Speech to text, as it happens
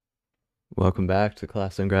Welcome back to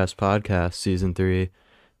Class and Grass Podcast, Season 3,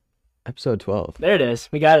 Episode 12. There it is.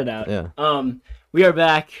 We got it out. Yeah. We are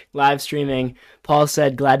back live streaming. Paul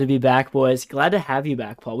said, "Glad to be back, boys." Glad to have you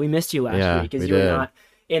back, Paul. We missed you last Yeah, week because we you were did. not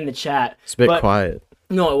in the chat. It's a bit But quiet.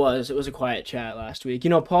 no, it was. It was a quiet chat last week. You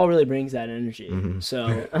know, Paul really brings that energy. Mhm.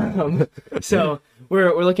 So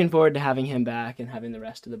we're looking forward to having him back and having the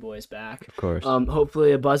rest of the boys back. Of course.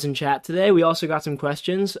 Hopefully a buzz in chat today. We also got some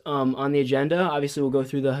questions on the agenda. Obviously, we'll go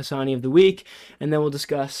through the Hassani of the week, and then we'll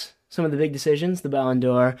discuss some of the big decisions, the Ballon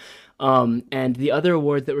d'Or, and the other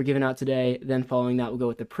awards that were given out today. Then following that, we'll go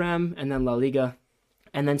with the Prem, and then La Liga,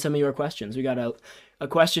 and then some of your questions. We got a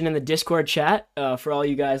question in the Discord chat for all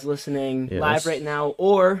you guys listening live right now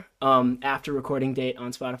or after recording date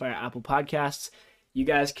on Spotify or Apple Podcasts. You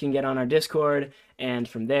guys can get on our Discord, and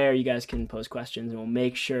from there, you guys can post questions, and we'll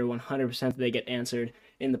make sure 100% that they get answered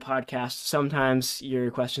in the podcast. Sometimes your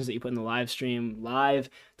questions that you put in the live stream live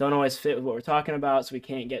don't always fit with what we're talking about, so we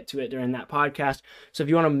can't get to it during that podcast. So if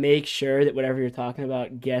you want to make sure that whatever you're talking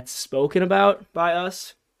about gets spoken about by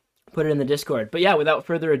us, put it in the Discord. But yeah, without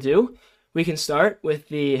further ado, we can start with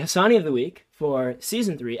the Hassani of the Week for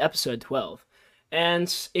Season 3, Episode 12.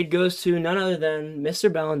 And it goes to none other than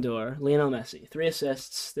Mr. Ballon d'Or, Lionel Messi. 3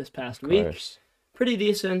 assists this past week. Pretty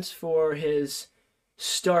decent for his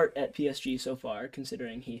start at PSG so far,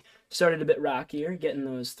 considering he started a bit rockier. Getting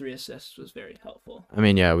those 3 assists was very helpful. I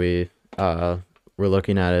mean, yeah, we were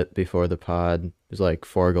looking at it before the pod. It was like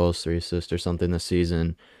 4 goals, 3 assists or something this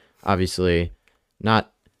season. Obviously,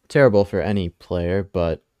 not terrible for any player,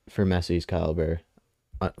 but for Messi's caliber,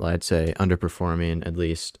 I'd say underperforming, at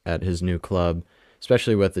least at his new club,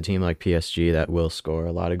 especially with a team like PSG that will score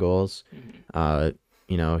a lot of goals.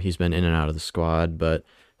 He's been in and out of the squad, but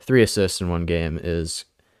 3 assists in 1 game is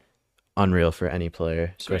unreal for any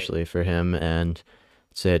player, especially for him. And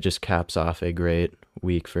I'd say it just caps off a great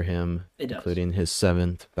week for him, including his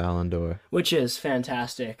 7th Ballon d'Or. Which is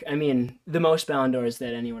fantastic. I mean, the most Ballon d'Ors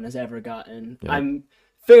that anyone has ever gotten. Yep. I'm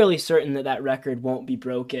fairly certain that record won't be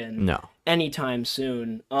broken anytime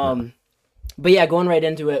soon. But yeah, going right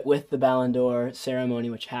into it with the Ballon d'Or ceremony,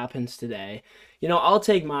 which happens today. I'll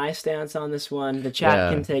take my stance on this one. The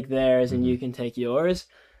chat can take theirs, and you can take yours.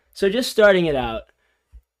 So just starting it out,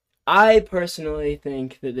 I personally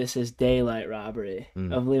think that this is daylight robbery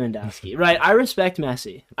of Lewandowski. Right, I respect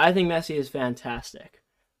Messi. I think Messi is fantastic.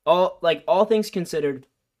 All things considered,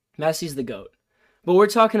 Messi's the GOAT. But we're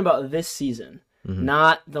talking about this season.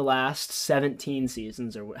 Not the last 17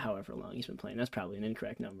 seasons or however long he's been playing. That's probably an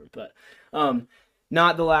incorrect number, but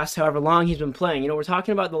not the last however long he's been playing. We're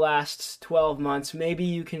talking about the last 12 months. Maybe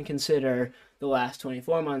you can consider the last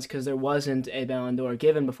 24 months because there wasn't a Ballon d'Or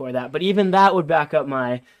given before that. But even that would back up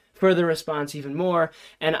my further response even more,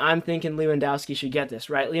 and I'm thinking Lewandowski should get this,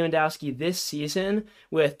 right? Lewandowski this season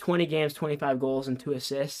with 20 games, 25 goals, and 2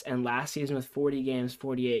 assists, and last season with 40 games,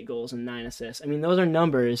 48 goals, and 9 assists. I mean, those are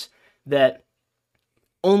numbers that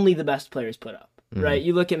only the best players put up, right?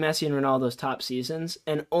 You look at Messi and Ronaldo's top seasons,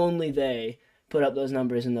 and only they put up those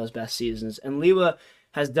numbers in those best seasons. And Lewa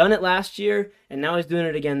has done it last year, and now he's doing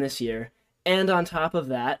it again this year. And on top of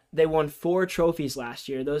that, they won 4 trophies last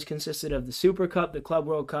year. Those consisted of the Super Cup, the Club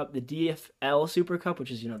World Cup, the DFL Super Cup,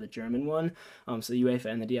 which is, the German one, so the UEFA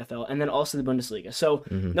and the DFL, and then also the Bundesliga. So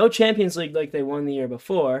no Champions League like they won the year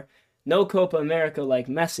before, no Copa America like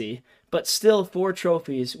Messi, but still 4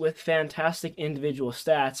 trophies with fantastic individual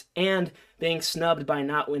stats and being snubbed by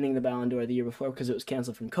not winning the Ballon d'Or the year before because it was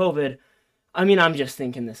canceled from COVID. I mean, I'm just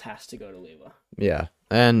thinking this has to go to Lewa. Yeah,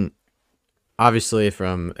 and obviously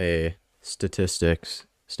from a statistics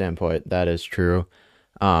standpoint, that is true,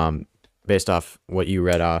 based off what you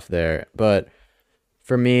read off there. But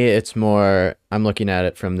for me, it's more, I'm looking at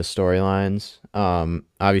it from the storylines.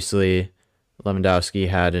 Obviously, Lewandowski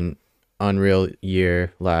had an unreal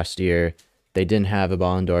year last year. They didn't have a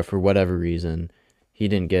Ballon d'Or for whatever reason. He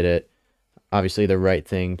didn't get it. Obviously, the right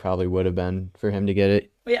thing probably would have been for him to get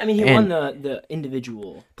it. Well, yeah, I mean, he won the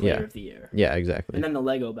individual player of the year. Yeah, exactly. And then the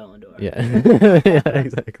Lego Ballon d'Or. Yeah, yeah,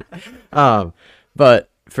 exactly.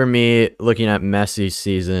 But for me, looking at Messi's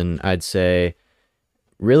season, I'd say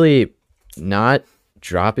really not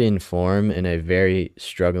dropping form in a very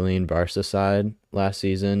struggling Barca side last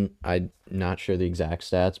season. I'm not sure the exact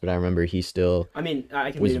stats, but I remember he still I can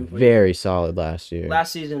was read him for very solid last year.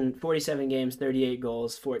 Last season, 47 games, 38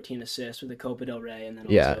 goals, 14 assists with a Copa del Rey, and then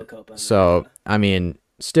also a Copa America. So, I mean,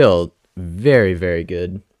 still very, very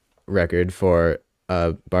good record for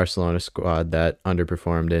a Barcelona squad that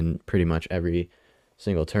underperformed in pretty much every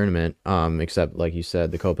single tournament, except, like you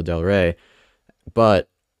said, the Copa del Rey. But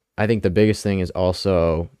I think the biggest thing is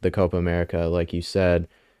also the Copa America, like you said.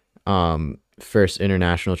 first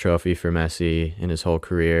international trophy for Messi in his whole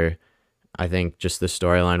career. I think just the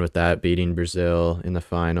storyline with that, beating Brazil in the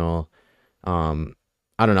final. I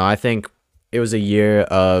don't know. I think it was a year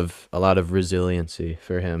of a lot of resiliency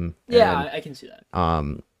for him. Yeah, And I can see that.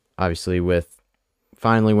 obviously with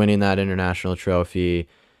finally winning that international trophy,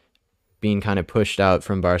 being kind of pushed out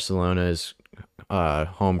from Barcelona's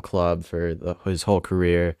home club for his whole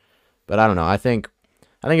career. But I don't know. I think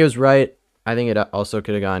it was right. I think it also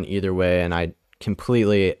could have gone either way, and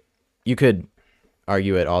you could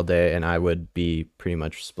argue it all day, and I would be pretty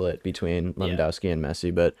much split between Lewandowski and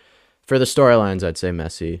Messi. But for the storylines, I'd say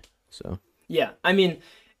Messi. So yeah, I mean,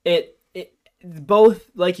 it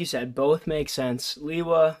both, like you said, both make sense.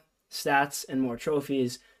 Lewa, stats and more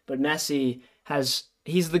trophies, but Messi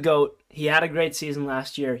he's the GOAT. He had a great season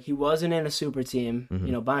last year. He wasn't in a super team.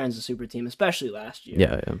 Bayern's a super team, especially last year.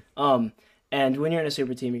 Yeah. And when you're in a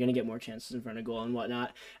super team, you're going to get more chances in front of goal and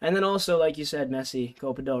whatnot. And then also, like you said, Messi,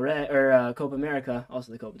 Copa del Rey, or Copa America,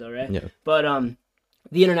 also the Copa del Rey. Yeah. But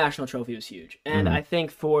the international trophy was huge. And I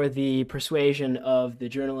think for the persuasion of the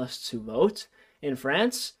journalists who vote in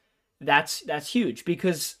France, that's huge.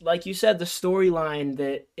 Because, like you said, the storyline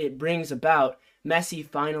that it brings about, Messi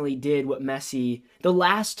finally did the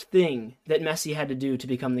last thing that Messi had to do to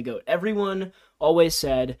become the GOAT. Everyone always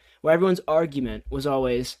said, or everyone's argument was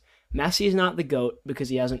always, Messi is not the GOAT because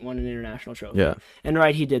he hasn't won an international trophy. Yeah. And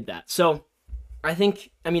he did that. So I think,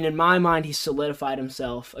 in my mind, he solidified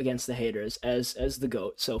himself against the haters as the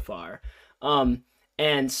GOAT so far. I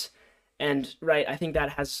think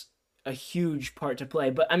that has a huge part to play.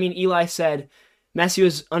 But Eli said Messi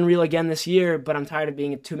was unreal again this year, but I'm tired of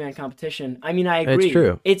being a two-man competition. I agree. It's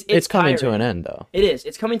true. It's coming to tiring. an end, though. It is.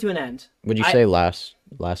 It's coming to an end. Would you say last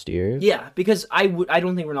year? Yeah, because I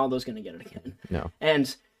don't think Ronaldo's going to get it again. No.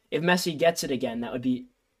 And if Messi gets it again, that would be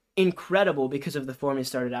incredible because of the form he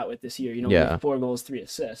started out with this year. With 4 goals, 3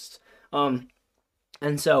 assists.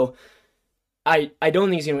 And so I don't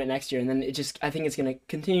think he's going to win next year. And then I think it's going to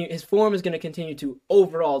continue. His form is going to continue to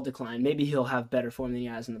overall decline. Maybe he'll have better form than he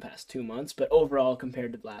has in the past 2 months, but overall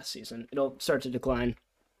compared to last season, it'll start to decline.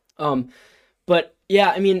 But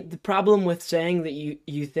yeah, the problem with saying that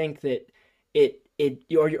you think that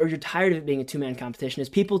you're tired of it being a two-man competition is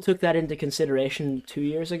people took that into consideration 2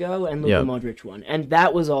 years ago, and Luka Modric won, and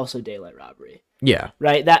that was also daylight robbery. Yeah,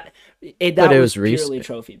 right. That was purely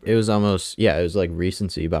trophy. Bro. It was almost it was like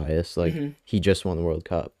recency bias. Like he just won the World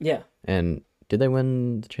Cup. Yeah. And did they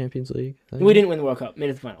win the Champions League? We didn't win the World Cup. Made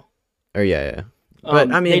it to the final. Or yeah. But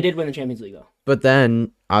they did win the Champions League though. But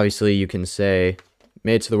then obviously you can say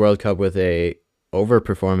made it to the World Cup with a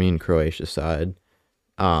overperforming Croatia side.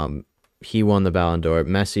 He won the Ballon d'Or.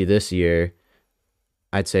 Messi this year,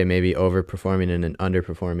 I'd say maybe overperforming in an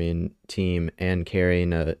underperforming team and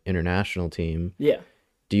carrying an international team. Yeah.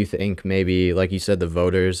 Do you think maybe, like you said, the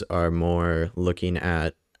voters are more looking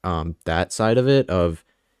at that side of it, of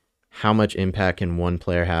how much impact can one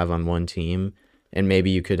player have on one team? And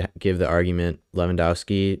maybe you could give the argument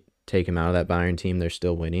Lewandowski, take him out of that Bayern team, they're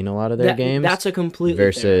still winning a lot of their games. That's a completely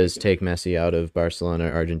versus take Messi out of Barcelona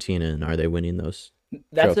or Argentina, and are they winning those?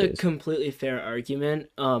 That's trophies? A completely fair argument.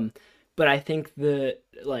 But I think there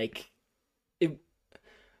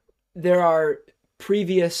are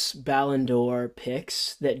previous Ballon d'Or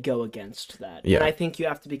picks that go against that. Yeah. And I think you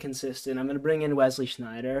have to be consistent. I'm going to bring in Wesley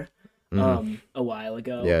Sneijder a while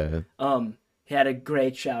ago. Yeah. He had a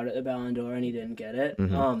great shout at the Ballon d'Or and he didn't get it.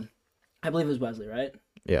 I believe it was Wesley, right?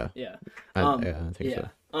 Yeah. Yeah. I think so.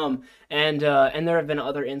 And there have been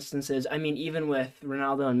other instances. Even with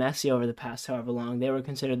Ronaldo and Messi over the past however long, they were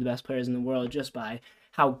considered the best players in the world just by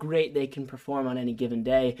how great they can perform on any given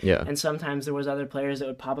day. Yeah. And sometimes there was other players that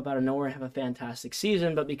would pop up out of nowhere and have a fantastic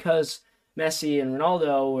season, but because Messi and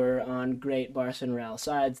Ronaldo were on great Barca and Real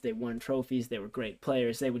sides, they won trophies, they were great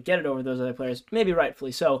players, they would get it over those other players, maybe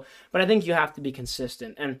rightfully so, but I think you have to be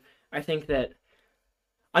consistent. And I think that,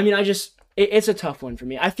 it's a tough one for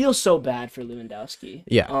me. I feel so bad for Lewandowski.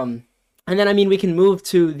 Yeah. And then, we can move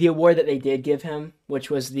to the award that they did give him,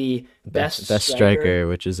 which was the best striker,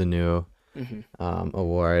 which is a new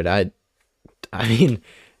award.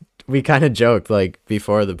 We kind of joked like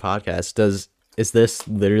before the podcast. Is this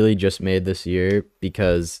literally just made this year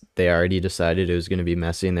because they already decided it was going to be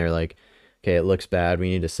Messi, and they're like, okay, it looks bad,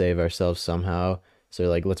 we need to save ourselves somehow. So they're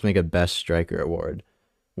like, let's make a best striker award.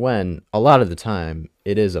 When a lot of the time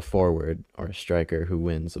it is a forward or a striker who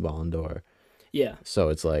wins the Ballon d'Or. Yeah. So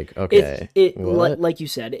it's like, okay, like you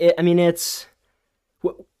said, there's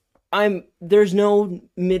no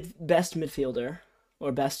best midfielder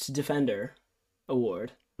or best defender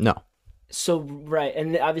award. No. So right,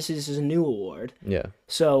 and obviously this is a new award. Yeah.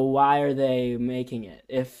 So why are they making it?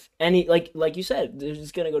 If any, like you said, they're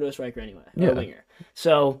just gonna go to a striker anyway, or a winger.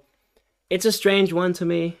 So it's a strange one to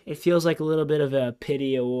me. It feels like a little bit of a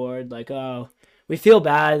pity award. Like, oh, we feel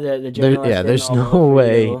bad that the journalists. There's no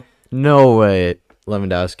way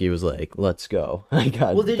Lewandowski was like, "Let's go." I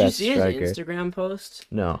got. Well, did you see striker. his Instagram post?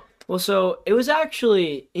 No. Well, so it was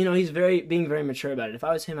actually, he's being very mature about it. If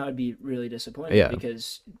I was him, I would be really disappointed. Yeah.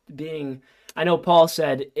 Because I know Paul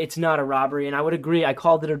said it's not a robbery, and I would agree. I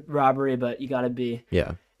called it a robbery, but you got to be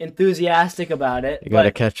enthusitic about it. You got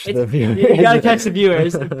to catch the viewers. You got to catch the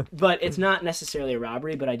viewers. But it's not necessarily a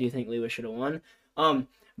robbery, but I do think Lewa should have won.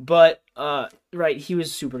 But right, he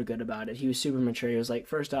was super good about it. He was super mature. He was like,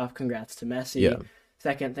 first off, congrats to Messi. Yeah.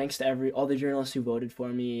 Second, thanks to all the journalists who voted for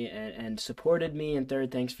me and supported me. And third,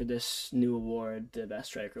 thanks for this new award, the Best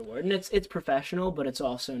Striker Award. And it's professional, but it's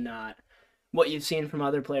also not what you've seen from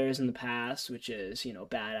other players in the past, which is,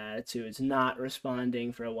 bad attitudes, not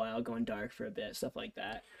responding for a while, going dark for a bit, stuff like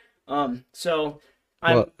that. So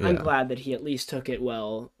I'm glad that he at least took it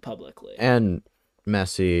well publicly. And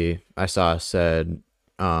Messi, I saw, said,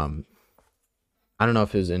 I don't know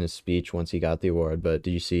if it was in his speech once he got the award, but did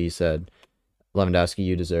you see he said, Lewandowski,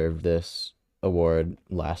 you deserve this award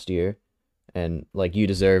last year, and like you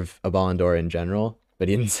deserve a Ballon d'Or in general. But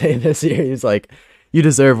he didn't say this year. He's like, you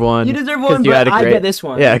deserve one. You deserve one, but I get this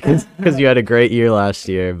one. Yeah, because you had a great year last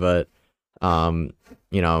year. But, I don't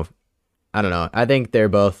know. I think they're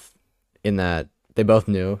both in that. They both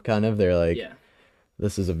knew, kind of. They're like,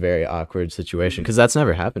 this is a very awkward situation because that's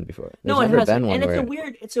never happened before. There's no, it never hasn't. been one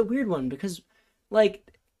And it's a weird one because, like,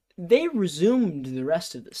 they resumed the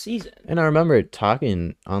rest of the season. And I remember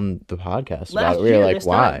talking on the podcast about it. We were like,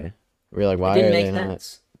 why? We were like, why are they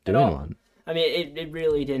not doing one? I mean, it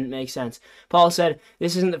really didn't make sense. Paul said,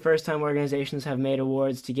 this isn't the first time organizations have made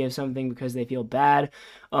awards to give something because they feel bad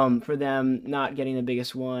for them not getting the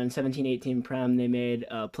biggest one. 17-18 Prem, they made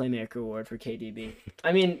a Playmaker Award for KDB.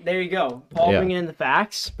 I mean, there you go. Paul bringing in the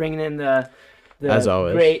facts, bringing in the as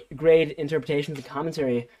always, great interpretations and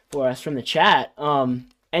commentary for us from the chat.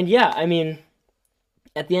 And yeah, I mean,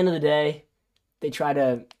 at the end of the day, they try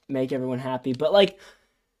to make everyone happy. But, like,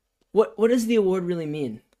 what does the award really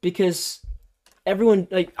mean? Because everyone,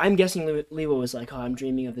 like, I'm guessing Lewa was like, oh, I'm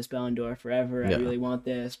dreaming of this Ballon d'Or forever. I really want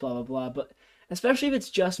this, blah, blah, blah. But especially if it's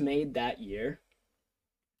just made that year,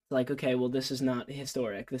 like, okay, well, this is not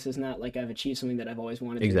historic. This is not like I've achieved something that I've always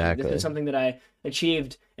wanted to do. This is something that I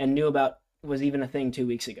achieved and knew about was even a thing 2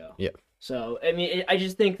 weeks ago. Yeah. So, I mean, I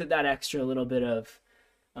just think that extra little bit of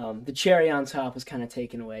the cherry on top was kind of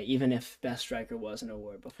taken away, even if Best Striker was an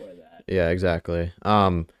award before that. Yeah, exactly.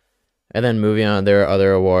 And then moving on, there are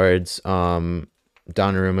other awards.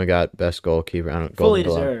 Donnarumma got Best Goalkeeper. Fully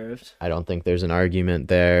deserved. I don't think there's an argument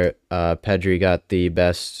there. Pedri got the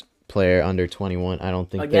Best Player under 21. I don't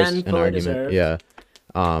think there's an argument. Deserved. Yeah.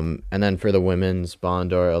 And then for the women's Ballon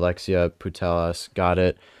d'Or, Alexia Putellas got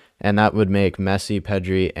it. And that would make Messi,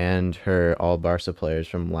 Pedri, and her all Barca players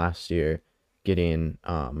from last year getting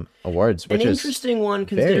awards, which is an interesting one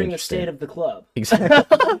considering the state of the club.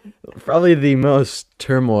 Exactly. Probably the most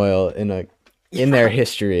turmoil in their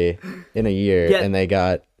history in a year, and they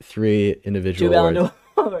got 3 individual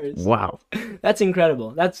awards. Wow. That's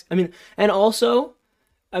incredible. And also,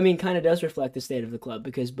 kind of does reflect the state of the club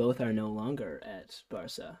because both are no longer at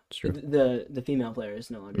Barca. It's true. The female player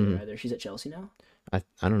is no longer there either. She's at Chelsea now? I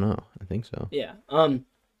don't know. I think so. Yeah.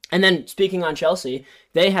 And then speaking on Chelsea,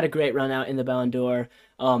 they had a great run out in the Ballon d'Or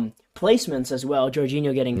placements as well.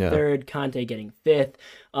 Jorginho getting 3rd, Conte getting 5th,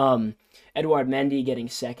 Edouard Mendy getting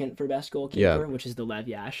 2nd for Best Goalkeeper, which is the Lev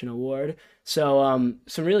Yashin Award. So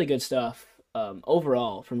some really good stuff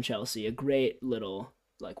overall from Chelsea. A great little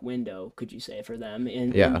window, could you say, for them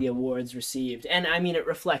in the awards received. And it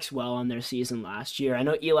reflects well on their season last year. I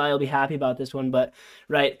know Eli will be happy about this one, but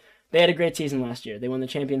they had a great season last year. They won the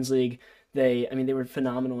Champions League. They were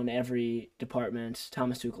phenomenal in every department.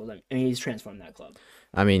 Thomas Tuchel, he's transformed that club.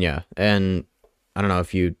 And I don't know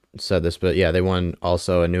if you said this, but they won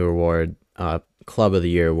also a new award, Club of the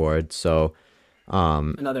Year award. So,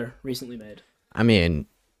 another recently made.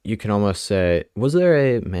 You can almost say, was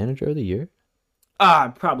there a Manager of the Year?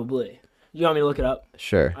 Probably. You want me to look it up?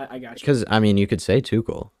 Sure. I got you. Because you could say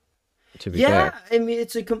Tuchel. To be fair.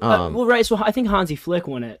 It's a well, right. So I think Hansi Flick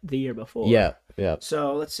won it the year before. Yeah.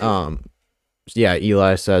 So let's see.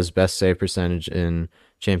 Eli says best save percentage in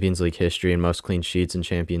Champions League history and most clean sheets in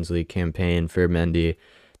Champions League campaign for Mendy.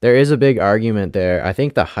 There is a big argument there. I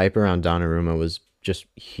think the hype around Donnarumma was just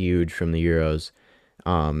huge from the Euros,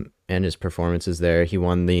 and his performances there. He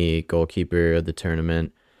won the goalkeeper of the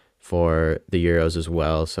tournament for the Euros as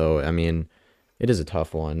well. So I mean, it is a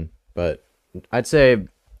tough one, but I'd say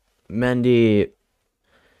Mendy.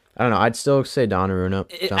 I don't know. I'd still say Donnarumma.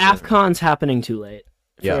 AFCON's happening too late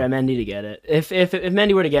for Yeah. Mendy to get it. If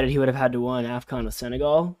Mendy were to get it, he would have had to win AFCON with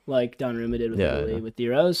Senegal, like Donnarumma did with Italy with the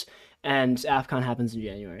Euros, and AFCON happens in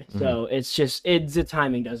January. So it's just the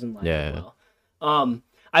timing doesn't line up well.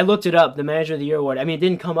 I looked it up, the Manager of the Year award. I mean, it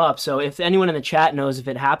didn't come up, so if anyone in the chat knows if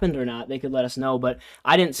it happened or not, they could let us know. But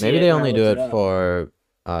I didn't see it. Maybe they only do it for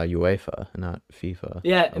UEFA, not FIFA.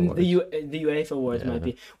 Yeah, the UEFA awards might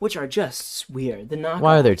be, which are just weird. The knockoffs.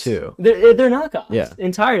 Why are there two? They're knockoffs. Yeah,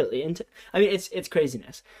 entirely. I mean, it's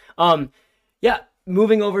craziness. Yeah.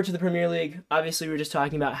 Moving over to the Premier League, obviously we were just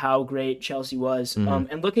talking about how great Chelsea was.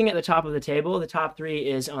 And looking at the top of the table, the top three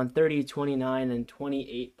is on 30, 29, and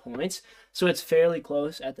 28 points. So it's fairly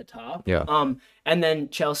close at the top. Yeah. And then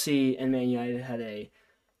Chelsea and Man United had a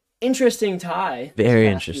interesting tie. Very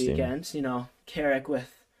interesting. Weekend. You know, Carrick with,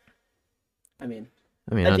 I mean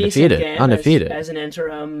undefeated. As an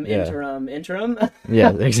interim.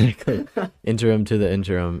 Yeah, exactly. Interim to the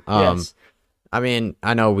interim. Yes. I mean,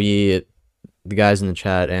 I know the guys in the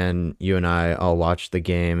chat and you and I all watched the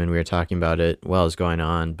game and we were talking about it while it was going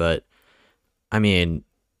on, but I mean,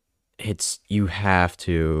 you have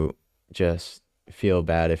to just feel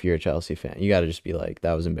bad if you're a Chelsea fan. You got to just be like,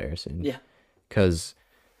 that was embarrassing. Yeah. Because,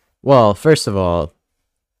 well, first of all,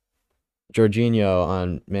 Jorginho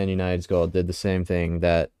on Man United's goal did the same thing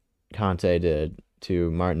that Conte did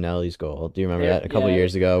to Martinelli's goal. Do you remember that a couple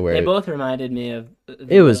years ago? Where they both reminded me of.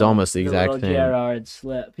 It was almost the exact same. Gerrard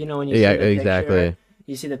slip. You know when you see the picture,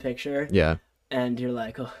 you see the picture. Yeah. And you're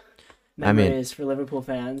like, oh, memories for Liverpool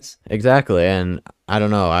fans. Exactly, and I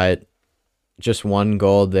don't know. Just one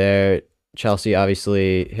goal there. Chelsea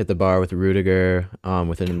obviously hit the bar with Rudiger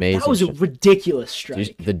with an amazing. That was a ridiculous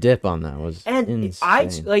strike. The dip on that was insane. I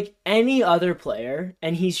like any other player,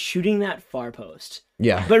 and he's shooting that far post.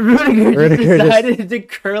 Yeah, but Rudiger decided to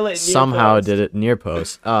curl it. Somehow did it near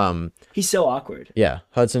post. He's so awkward. Yeah,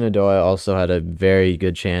 Hudson-Odoi also had a very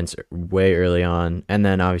good chance way early on, and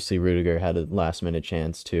then obviously Rudiger had a last-minute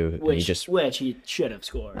chance too, which he should have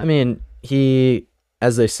scored. I mean, he,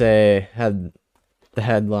 as they say, had the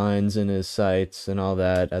headlines in his sights and all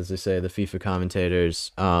that, as they say, the FIFA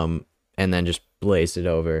commentators, and then just blazed it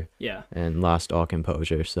over. Yeah. And lost all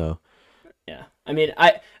composure. So. Yeah, I mean,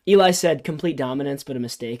 Eli said complete dominance, but a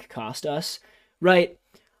mistake cost us. Right.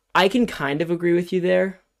 I can kind of agree with you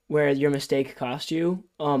there, where your mistake cost you.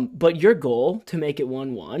 But your goal to make it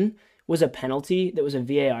 1-1 was a penalty that was a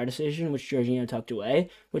VAR decision, which Jorginho tucked away,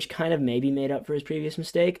 which kind of maybe made up for his previous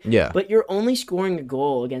mistake. Yeah. But you're only scoring a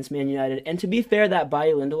goal against Man United. And to be fair, that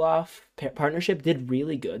Bailly Lindelof partnership did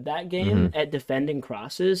really good that game at defending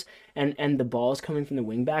crosses and the balls coming from the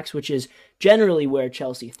wingbacks, which is generally where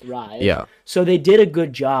Chelsea thrive. Yeah. So they did a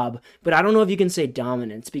good job. But I don't know if you can say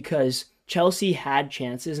dominance because Chelsea had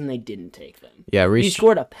chances and they didn't take them. Yeah, you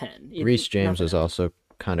scored a pen. Reece James was also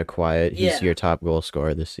kind of quiet. He's your top goal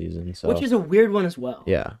scorer this season, so which is a weird one as well.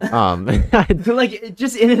 Yeah. Like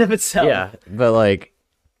just in and of itself. Yeah, but like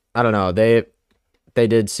I don't know, they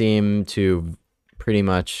did seem to pretty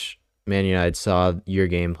much Man United saw your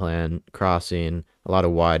game plan, crossing, a lot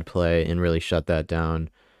of wide play, and really shut that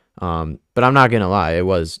down. But I'm not gonna lie, it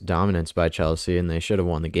was dominance by Chelsea and they should have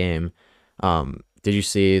won the game. Did you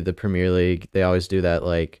see the Premier League? They always do that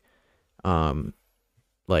like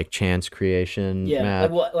chance creation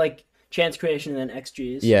map. Like chance creation and then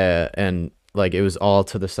XGs. Yeah, and like it was all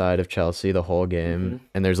to the side of Chelsea the whole game,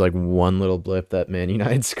 and there's like one little blip that Man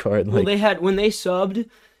United scored. Well, they had when they subbed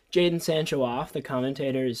Jadon Sancho off, the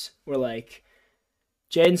commentators were like,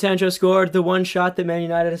 Jadon Sancho scored the one shot that Man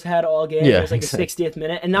United has had all game. Yeah, it was like the 60th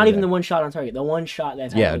minute, and not even the one shot on target, the one shot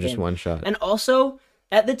they've had all just game. One shot. And also,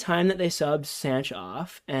 at the time that they subbed Sancho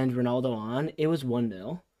off and Ronaldo on, it was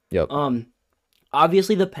 1-0. Yep.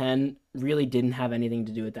 Obviously, the pen really didn't have anything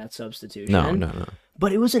to do with that substitution. No.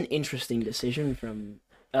 But it was an interesting decision from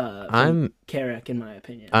Carrick, in my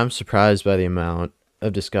opinion. I'm surprised by the amount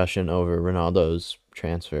of discussion over Ronaldo's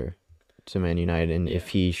transfer to Man United and if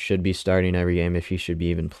he should be starting every game, if he should be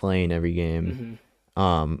even playing every game.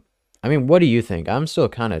 I mean, what do you think? I'm still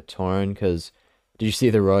kind of torn because did you see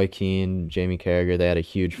the Roy Keane, Jamie Carragher? They had a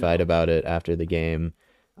huge fight about it after the game.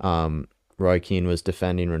 Roy Keane was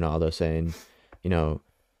defending Ronaldo, saying, you know,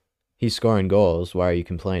 he's scoring goals. Why are you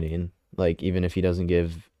complaining? Like, even if he doesn't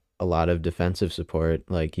give a lot of defensive support,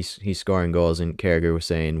 like he's scoring goals. And Carragher was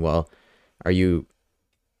saying, well, are you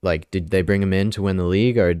like, did they bring him in to win the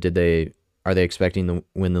league, or are they expecting to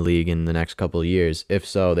win the league in the next couple of years? If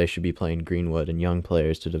so, they should be playing Greenwood and young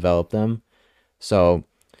players to develop them. So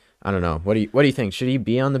I don't know. What do you think? Should he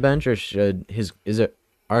be on the bench, or should his is it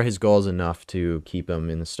are his goals enough to keep him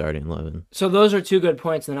in the starting 11? So those are two good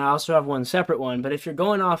points, and I also have one separate one. But if you're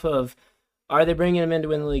going off of, are they bringing him in to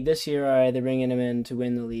win the league this year, or are they bringing him in to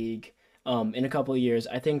win the league in a couple of years?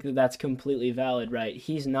 I think that that's completely valid, right?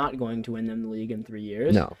 He's not going to win them the league in 3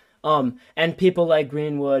 years. No. And people like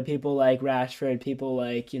Greenwood, people like Rashford, people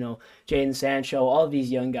like, Jadon Sancho, all of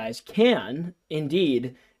these young guys can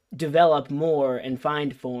indeed develop more and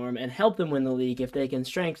find form and help them win the league if they can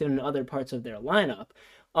strengthen other parts of their lineup.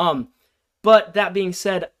 But that being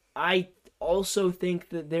said, I also think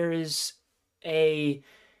that there is a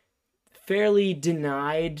fairly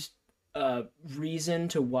denied reason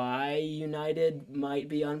to why United might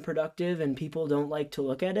be unproductive, and people don't like to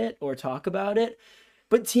look at it or talk about it.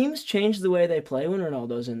 But teams change the way they play when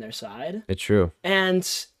Ronaldo's in their side. It's true. And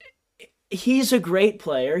he's a great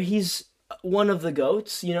player. He's one of the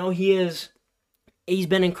GOATs. He's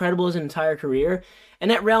been incredible his entire career.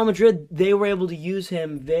 And at Real Madrid, they were able to use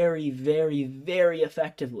him very, very, very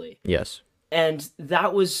effectively. Yes. And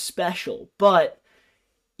that was special. But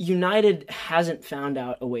United hasn't found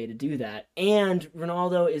out a way to do that. And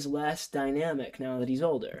Ronaldo is less dynamic now that he's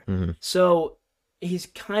older. Mm-hmm. So he's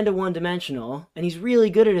kind of one-dimensional, and he's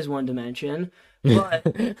really good at his one dimension, but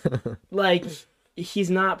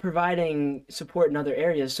he's not providing support in other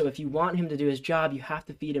areas. So if you want him to do his job, you have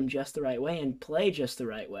to feed him just the right way and play just the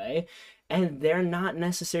right way, and they're not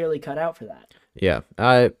necessarily cut out for that. Yeah,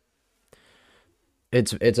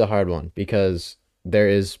 it's a hard one because there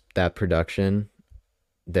is that production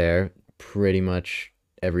there pretty much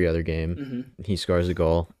every other game. Mm-hmm. He scores a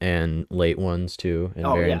goal, and late ones too, and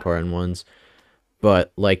very important ones.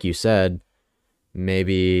 But like you said,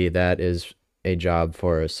 maybe that is a job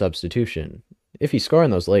for a substitution. If he's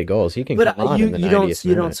scoring those late goals, he can come on in the 90th minute.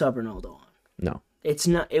 You don't sub Ronaldo on. No. It's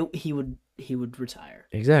not. He would retire.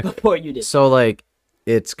 Exactly. Before you did. So,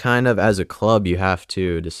 it's kind of, as a club, you have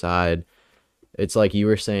to decide. It's like you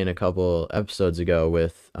were saying a couple episodes ago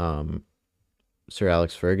with Sir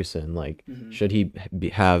Alex Ferguson. Should he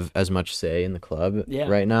have as much say in the club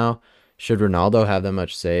right now? Should Ronaldo have that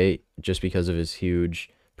much say just because of his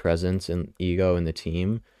huge presence and ego in the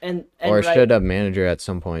team? Or should a manager at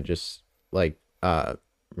some point, just like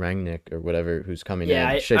Rangnick or whatever, who's coming in?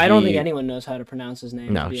 I don't think anyone knows how to pronounce his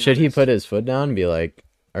name. No, should he put his foot down and be like,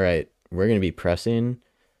 all right, we're going to be pressing,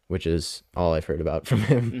 which is all I've heard about from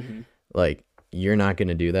him. Mm-hmm. You're not going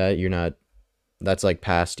to do that. That's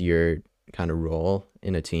past your kind of role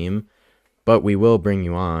in a team, but we will bring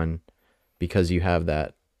you on because you have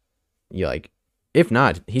that. If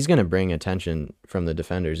not, he's going to bring attention from the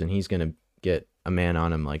defenders, and he's going to get a man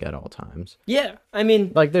on him at all times. Yeah, I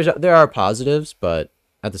mean, there are positives, but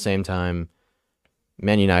at the same time,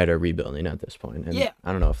 Man United are rebuilding at this point, and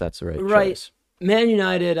I don't know if that's the right choice. Man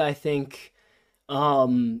United, I think,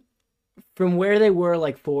 from where they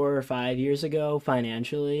were 4 or 5 years ago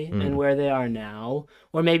financially, and where they are now,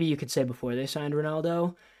 or maybe you could say before they signed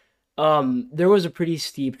Ronaldo. There was a pretty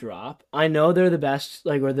steep drop. I know they're the best,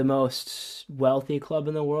 or the most wealthy club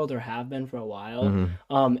in the world, or have been for a while,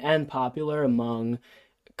 and popular among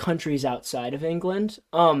countries outside of England.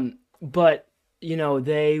 But,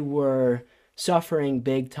 they were suffering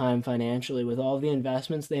big time financially with all the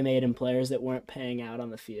investments they made in players that weren't paying out on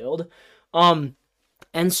the field.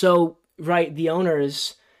 And so, the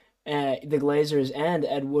owners, the Glazers and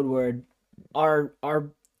Ed Woodward are,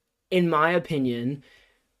 in my opinion,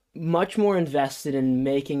 much more invested in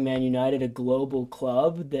making Man United a global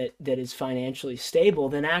club that is financially stable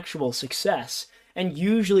than actual success. And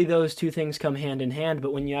usually those two things come hand in hand,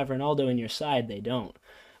 but when you have Ronaldo in your side, they don't.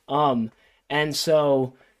 And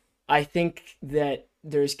so I think that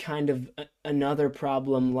there's kind of another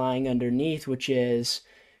problem lying underneath, which is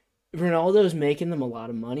Ronaldo's making them a lot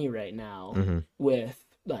of money right now with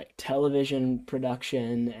television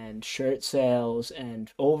production and shirt sales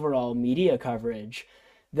and overall media coverage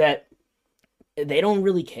that they don't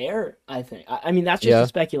really care, I think. I mean, that's just a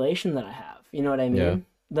speculation that I have. You know what I mean?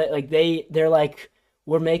 Yeah. They're like,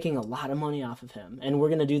 we're making a lot of money off of him, and we're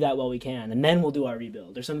going to do that while we can, and then we'll do our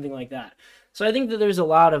rebuild or something like that. So I think that there's a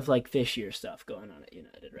lot of fishier stuff going on at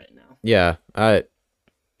United right now. Yeah,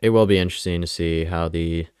 it will be interesting to see how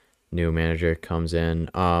the new manager comes in.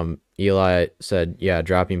 Eli said,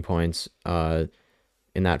 dropping points in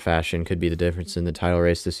that fashion could be the difference in the title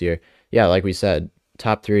race this year. Yeah, like we said,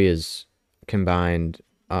 top three is combined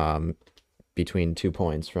between 2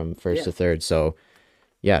 points from first to third. So,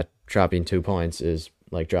 dropping 2 points is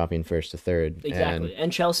like dropping first to third. Exactly.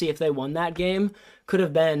 And Chelsea, if they won that game, could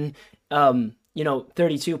have been,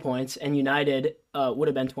 32 points, and United would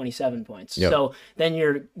have been 27 points. Yep. So then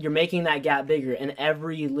you're making that gap bigger, and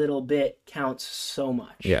every little bit counts so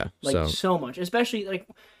much. Yeah, so much, especially like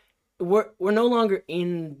we're no longer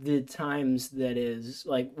in the times that is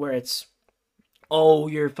like where it's, oh,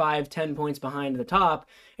 you're 5-10 points behind the top.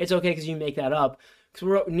 It's okay because you make that up, because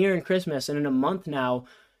we're nearing Christmas, and in a month now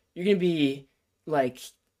you're gonna be like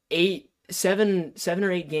 7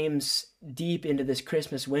 or 8 games deep into this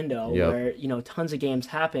Christmas window where tons of games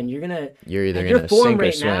happen. You're either your form sink right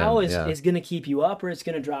or swim. now is gonna keep you up or it's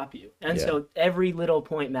gonna drop you, and so every little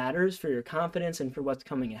point matters for your confidence and for what's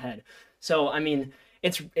coming ahead. So I mean,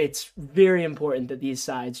 it's very important that these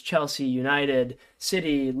sides, Chelsea, United,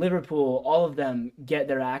 City, Liverpool, all of them get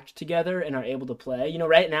their act together and are able to play.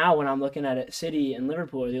 Right now when I'm looking at it, City and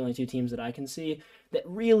Liverpool are the only two teams that I can see that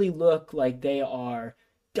really look like they are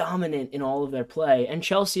dominant in all of their play. And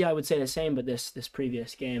Chelsea, I would say the same, but this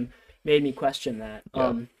previous game made me question that.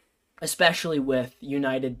 Especially with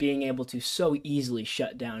United being able to so easily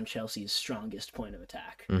shut down Chelsea's strongest point of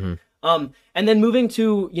attack. Mm-hmm. And then moving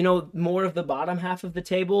to, more of the bottom half of the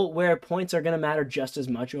table where points are going to matter just as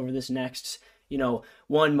much over this next,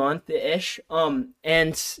 1 month-ish.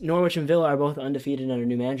 And Norwich and Villa are both undefeated under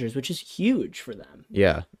new managers, which is huge for them.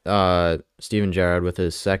 Yeah. Steven Gerrard with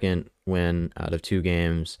his second win out of 2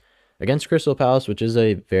 games against Crystal Palace, which is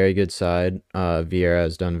a very good side. Vieira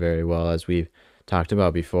has done very well, as we've talked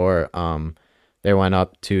about before. They went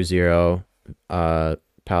up 2-0.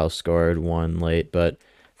 Palace scored 1 late, but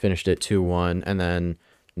finished it 2-1. And then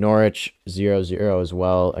Norwich 0-0 as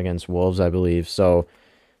well against Wolves, I believe. So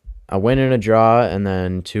a win and a draw, and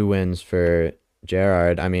then 2 wins for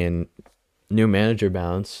Gerrard. I mean, new manager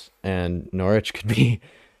bounce, and Norwich could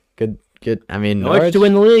get. I mean, Norwich to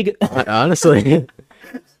win the league. Honestly,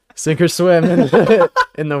 sink or swim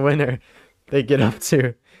in the winter. They get a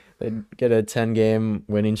 10-game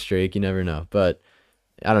winning streak. You never know, but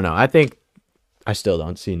I don't know. I still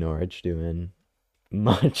don't see Norwich doing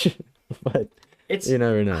much, but you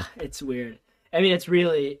never know. It's weird. I mean, it's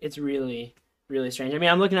really strange. I mean,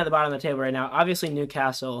 I'm looking at the bottom of the table right now. Obviously,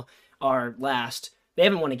 Newcastle are last. They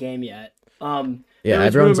haven't won a game yet.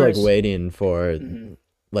 Everyone's like waiting for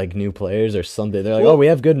like new players or something. They're like, oh, we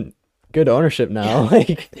have good ownership now.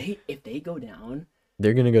 Like if they go down,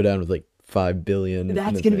 they're gonna go down with like 5 billion.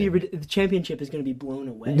 That's gonna be the championship is gonna be blown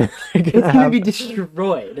away. It's gonna be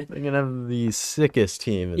destroyed. They're gonna have the sickest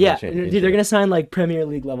team in the championship. Dude, they're gonna sign like Premier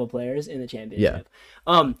League level players in the championship.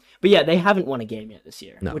 But yeah, they haven't won a game yet this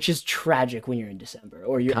year, which is tragic when you're in December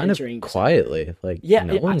or you're kind entering of quietly. Like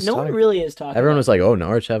no one really is talking. Everyone was like, "Oh,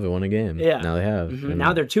 Norwich haven't won a game." Yeah, now they have. Mm-hmm.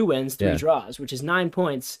 Now they're 2 wins, 3 draws, which is 9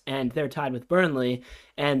 points, and they're tied with Burnley,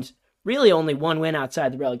 and really only 1 win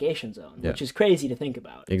outside the relegation zone, which is crazy to think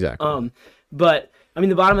about. Exactly. But I mean,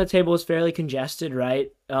 the bottom of the table is fairly congested,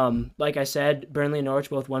 right? Like I said, Burnley and Norwich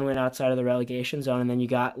both 1 win outside of the relegation zone, and then you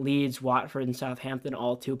got Leeds, Watford, and Southampton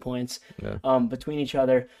all 2 points between each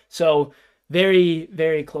other. So very,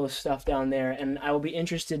 very close stuff down there, and I will be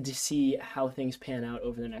interested to see how things pan out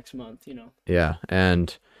over the next month. Yeah,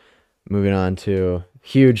 and moving on to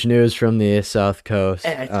huge news from the South Coast.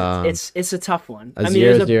 It's a tough one. I mean,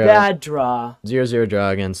 it was a bad draw. 0-0 draw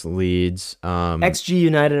against Leeds. XG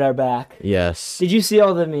United are back. Yes. Did you see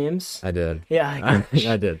all the memes? I did. Yeah.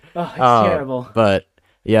 I did. Oh, it's terrible. But,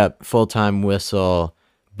 yeah, full-time whistle.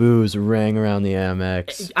 Boos rang around the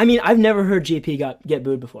Amex. I mean, I've never heard GP get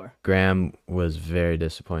booed before. Graham was very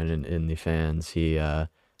disappointed in the fans. He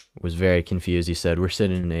was very confused. He said, "We're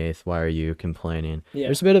sitting in 8th. Why are you complaining?" Yeah.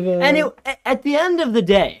 There's a bit of a... And at the end of the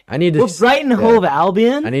day, we're Brighton Hove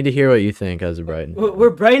Albion. I need to hear what you think as a Brighton. We're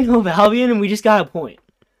Brighton Hove Albion, and we just got a point.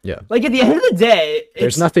 Yeah. Like, at the end of the day...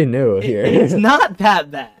 There's nothing new here. It's not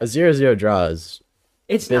that bad. A 0-0 draw is...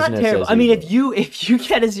 It's not terrible. I mean, if you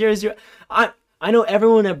get a 0-0... I know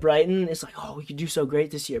everyone at Brighton is like, oh, we could do so great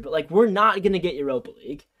this year, but like, we're not going to get Europa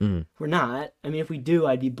League. Mm-hmm. We're not. I mean, if we do,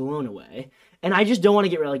 I'd be blown away. And I just don't want to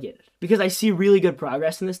get relegated because I see really good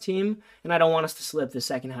progress in this team, and I don't want us to slip the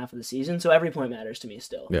second half of the season. So every point matters to me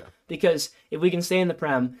still. Yeah. Because if we can stay in the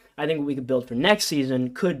Prem, I think what we could build for next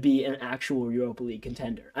season could be an actual Europa League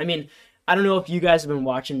contender. I mean, I don't know if you guys have been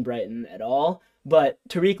watching Brighton at all, but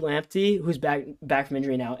Tariq Lamptey, who's back from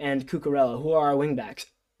injury now, and Cucurella, who are our wingbacks,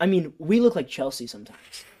 I mean, we look like Chelsea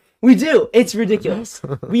sometimes. We do. It's ridiculous.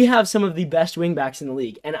 We have some of the best wingbacks in the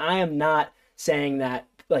league, and I am not saying that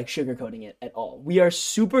like sugarcoating it at all. We are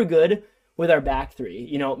super good with our back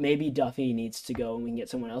three. Maybe Duffy needs to go and we can get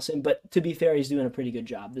someone else in, but to be fair, he's doing a pretty good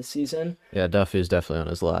job this season. Yeah, Duffy's definitely on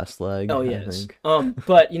his last leg. Oh, he is.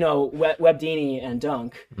 But Webdini and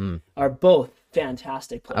Dunk are both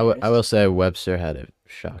fantastic players. I will say Webster had a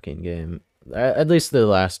shocking game. At least the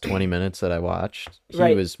last 20 minutes that I watched,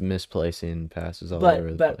 he was misplacing passes all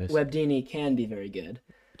over the place. But Webdini can be very good.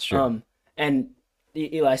 It's true. And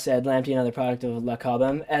Eli said Lamptey, another product of La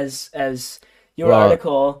Cobham, as your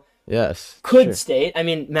article could state. I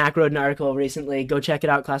mean, Mac wrote an article recently. Go check it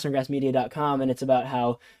out, classroomgrassmedia.com, and it's about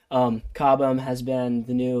how Cobham has been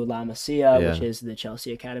the new La Masia, which is the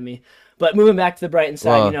Chelsea Academy. But moving back to the Brighton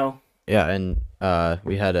side, Yeah, and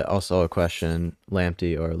we had also a question,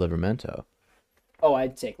 Lamptey or Livramento. Oh,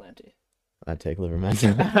 I'd take Lamptey. I'd take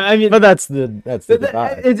Livramento. I mean, but that's the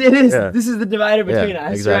divide. It is. Yeah. This is the divider between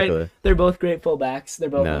us, exactly. Right? They're both great fullbacks. They're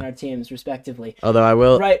both on our teams, respectively. Although I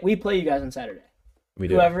will... Right, we play you guys on Saturday. We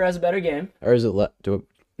do. Whoever has a better game. Or is it... do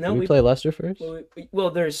we play Leicester first?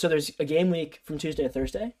 Well, there's a game week from Tuesday to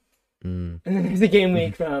Thursday. And then there's a game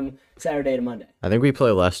week from Saturday to Monday. I think we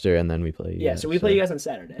play Leicester and then we play you guys. So we play you guys on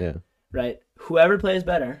Saturday. Yeah. Right? Whoever plays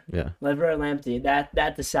better, Lever or Lamptey,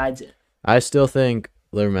 that decides it. I still think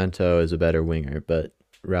Livramento is a better winger, but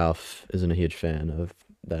Ralph isn't a huge fan of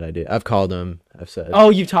that idea. I've called him. I've said...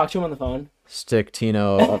 Oh, you've talked to him on the phone? Stick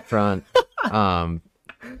Tino up front. Put him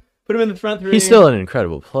in the front three. He's still an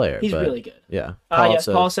incredible player. He's really good. Yeah.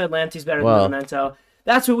 Paul said Lamptey's better than Livramento.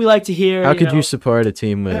 That's what we like to hear. How could you support a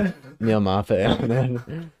team with Neil Maupay on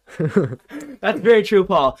it? That's very true,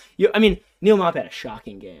 Paul. Neil Maupay had a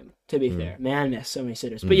shocking game, to be fair. Man missed so many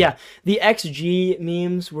sitters. But yeah, the XG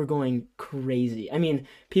memes were going crazy. I mean,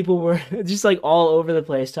 people were just like all over the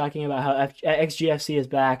place talking about how XGFC is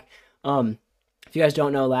back. If you guys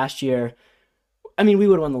don't know, last year, we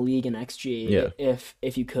would have won the league in XG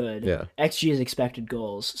if you could. Yeah. XG is expected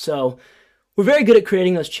goals. So we're very good at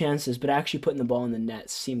creating those chances, but actually putting the ball in the net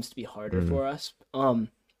seems to be harder for us.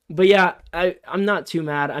 But yeah, I'm not too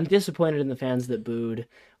mad. I'm disappointed in the fans that booed.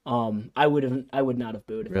 I would not have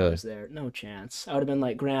booed if I was there. No chance. I would have been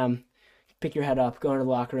like, Graham, pick your head up, go into the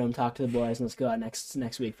locker room, talk to the boys, and let's go out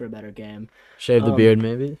next week for a better game. Shave the beard,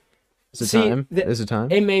 maybe? Is it time? Is it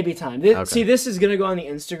time? It may be time. This is going to go on the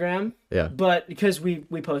Instagram. Yeah. But because we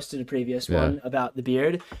posted a previous one about the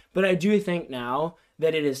beard. But I do think now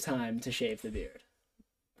that it is time to shave the beard.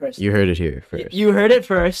 Personally. You heard it here first. You heard it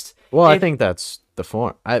first. Well, I think that's the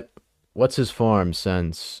form. What's his form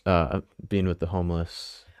since being with the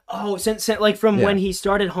homeless? Oh, since like from when he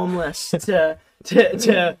started homeless to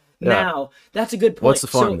now. That's a good point. What's the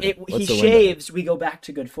form? So he shaves, we go back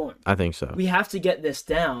to good form. I think so. We have to get this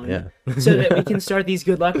down so that we can start these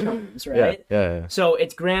good luck charms, right? Yeah. So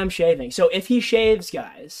it's Graham shaving. So if he shaves,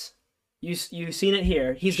 guys, you've seen it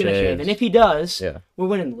here, he's going to shave. And if he does, we're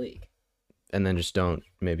winning the league. And then just don't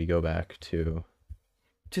maybe go back to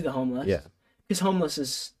the homeless. Yeah. Because homeless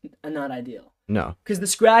is not ideal. No. Because the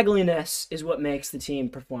scraggliness is what makes the team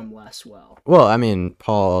perform less well. Well,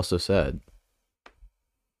 Paul also said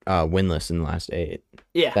winless in the last 8.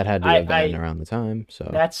 Yeah. That had to have been around the time. So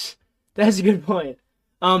that's a good point.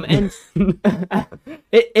 And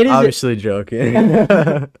it is obviously joking.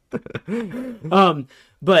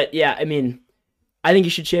 But yeah, I think you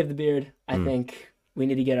should shave the beard. I think we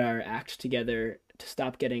need to get our act together to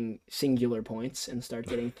stop getting singular points and start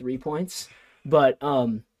getting 3 points. But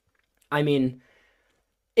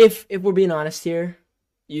if we're being honest here,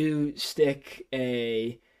 you stick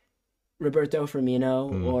a Roberto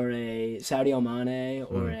Firmino or a Sadio Mane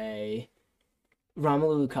or a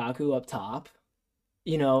Romelu Lukaku up top,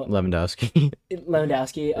 Lewandowski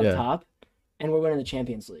up top, and we're winning the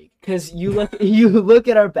Champions League. Because you look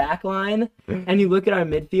at our back line and you look at our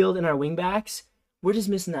midfield and our wing backs, we're just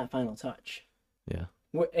missing that final touch. Yeah.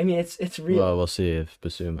 It's real. Well, we'll see if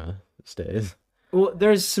Basuma stays. Well,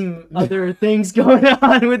 there's some other things going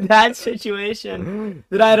on with that situation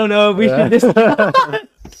that I don't know if we should discuss.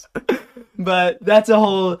 But that's a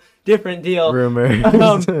whole different deal.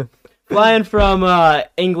 Rumors. Flying from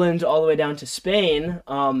England all the way down to Spain,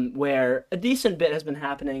 where a decent bit has been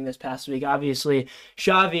happening this past week. Obviously,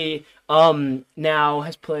 Xavi now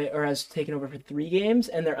has taken over for 3 games,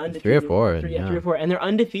 and they're undefeated. 3 or 4. 3 or 4, and they're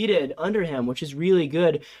undefeated under him, which is really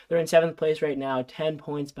good. They're in 7th place right now, 10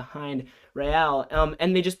 points behind Real.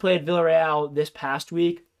 And they just played Villarreal this past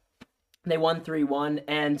week. They won 3-1,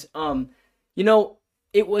 and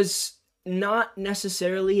it was not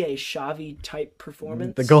necessarily a Xavi type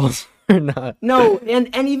performance. The goals are not. No,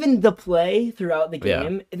 and even the play throughout the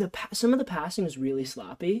game, some of the passing was really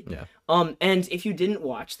sloppy. Yeah. And if you didn't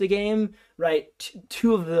watch the game, right,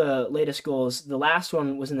 2 of the latest goals, the last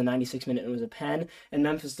one was in the 96th minute and it was a pen, and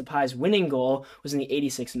Memphis Depay's winning goal was in the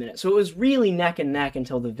 86th minute. So it was really neck and neck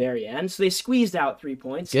until the very end. So they squeezed out 3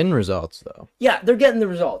 points. Getting results though. Yeah, they're getting the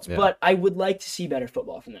results, but I would like to see better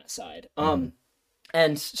football from that side.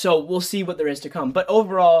 And so we'll see what there is to come. But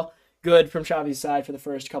overall, good from Xavi's side for the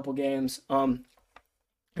first couple games.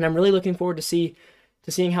 And I'm really looking forward to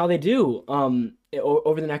seeing how they do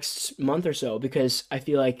over the next month or so, because I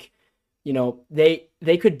feel like,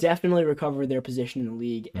 they could definitely recover their position in the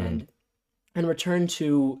league and return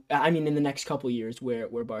to, in the next couple years where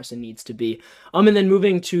Barca needs to be. And then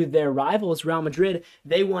moving to their rivals, Real Madrid,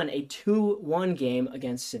 they won a 2-1 game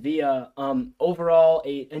against Sevilla. Overall,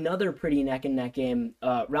 another pretty neck and neck game.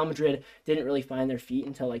 Real Madrid didn't really find their feet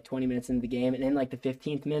until like 20 minutes into the game, and in like the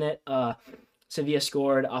 15th minute, Sevilla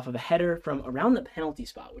scored off of a header from around the penalty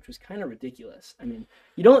spot, which was kind of ridiculous. I mean,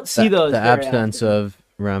 you don't see those. The absence of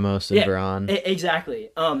Ramos and Varane. Exactly.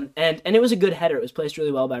 And it was a good header. It was placed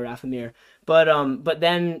really well by Rafa Mir. But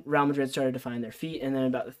then Real Madrid started to find their feet, and then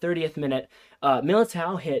about the 30th minute,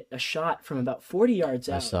 Militao hit a shot from about 40 yards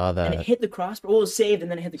out. I saw that. And it hit the crossbar. Well, it was saved, and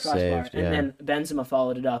then it hit the crossbar. And then Benzema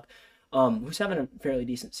followed it up. Who's having a fairly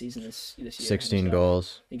decent season this year. 16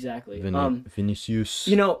 goals. Exactly. Vinicius.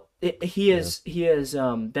 Benzema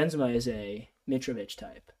is a Mitrovic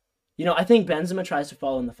type. I think Benzema tries to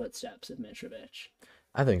follow in the footsteps of Mitrovic.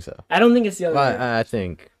 I think so. I don't think it's the other way. I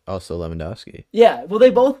think also Lewandowski. Yeah, well, they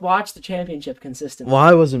both watch the championship consistently.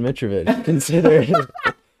 Why wasn't Mitrovic considered?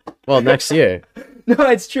 Well, next year. No,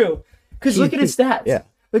 it's true. Because look at his stats. Yeah.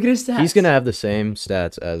 Look at his stats. He's going to have the same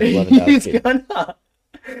stats as Lewandowski.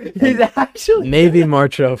 He's actually maybe more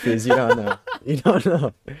trophies. You don't know. You don't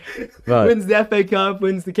know. But wins the FA Cup,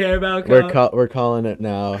 wins the Carabao Cup. We're calling it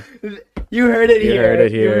now. You heard it here. You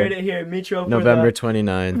heard it here. Mitro November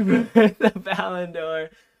 29th. The Ballon d'Or.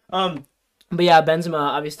 But yeah, Benzema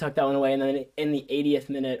obviously tucked that one away, and then in the 80th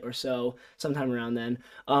minute or so, sometime around then,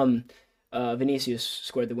 Vinicius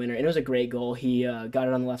scored the winner, and it was a great goal. He got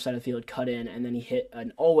it on the left side of the field, cut in, and then he hit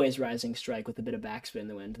an always rising strike with a bit of backspin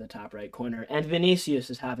that went to the top right corner. And Vinicius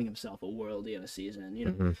is having himself a worldie of a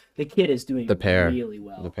season. The kid is doing really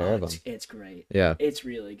well. The pair of them. It's great. Yeah, it's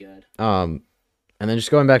really good. And then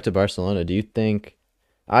just going back to Barcelona, do you think?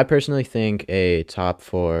 I personally think a top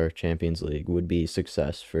 4 Champions League would be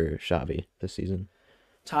success for Xavi this season.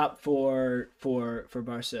 Top 4 for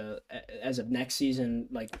Barca as of next season,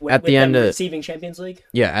 like at the end of receiving Champions League.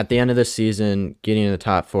 Yeah, at the end of the season, getting in the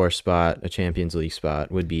top 4 spot, a Champions League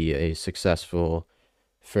spot, would be a successful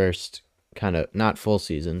first kind of not full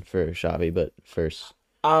season for Xavi, but first.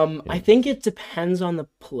 I think it depends on the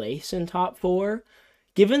place in top 4.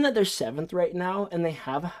 Given that they're 7th right now and they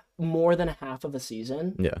have more than a half of a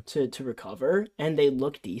season to recover, and they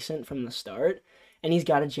look decent from the start, and he's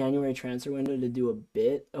got a January transfer window to do a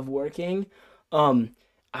bit of working,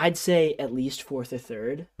 I'd say at least 4th or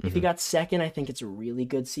 3rd. If he got 2nd, I think it's a really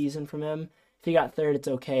good season from him. If he got 3rd, it's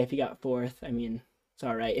okay. If he got 4th, I mean, it's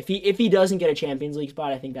all right. If he doesn't get a Champions League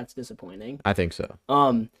spot, I think that's disappointing. I think so.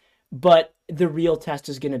 But the real test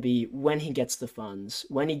is going to be when he gets the funds,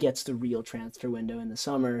 when he gets the real transfer window in the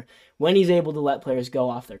summer, when he's able to let players go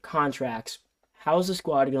off their contracts. How's the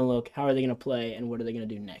squad going to look? How are they going to play? And what are they going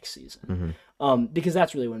to do next season? Because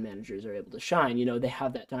that's really when managers are able to shine. They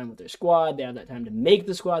have that time with their squad. They have that time to make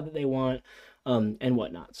the squad that they want, and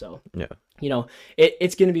whatnot. So,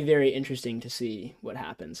 it's going to be very interesting to see what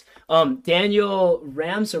happens. Daniel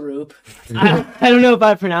Ramsaroop, I don't know if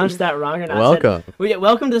I pronounced that wrong or not. Welcome.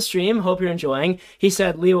 Welcome to the stream. Hope you're enjoying. He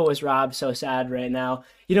said Lewa was robbed. So sad right now.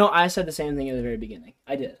 I said the same thing at the very beginning.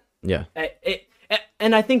 I did. Yeah.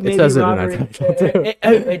 And I think maybe robbery.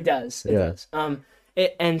 It does. It does.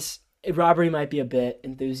 And robbery might be a bit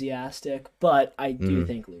enthusiastic, but I do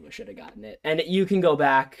think Lewa should have gotten it. And you can go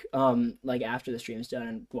back, like after the stream's done,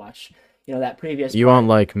 and watch, that previous. You won't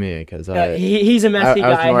like me because he's a Messi guy. I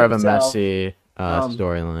was more of a Messi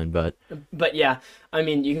storyline, but yeah, I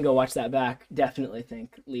mean, you can go watch that back. Definitely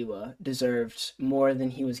think Lewa deserved more than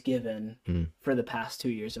he was given for the past 2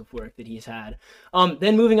 years of work that he's had.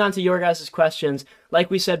 Then moving on to your guys' questions. Like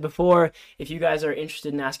we said before, if you guys are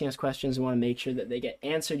interested in asking us questions and want to make sure that they get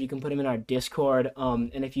answered, you can put them in our Discord.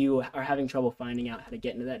 And if you are having trouble finding out how to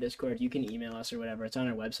get into that Discord, you can email us or whatever. It's on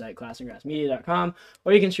our website, classandgrassmedia.com,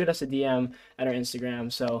 or you can shoot us a DM at our Instagram.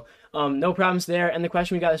 So no problems there. And the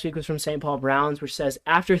question we got this week was from St. Paul Browns, which says,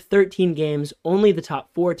 after 13 games, only the top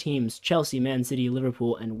 4 teams, Chelsea, Man City,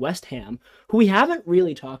 Liverpool, and West Ham, who we haven't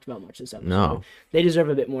really talked about much this episode. No. They deserve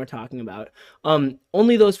a bit more talking about.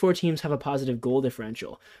 Only those 4 teams have a positive goal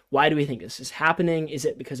differential. Why do we think this is happening? Is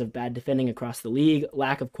it because of bad defending across the league,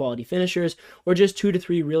 lack of quality finishers, or just 2 to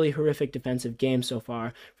 3 really horrific defensive games so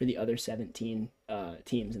far for the other 17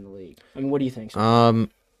 teams in the league? I mean, what do you think? I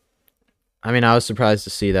was surprised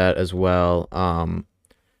to see that as well.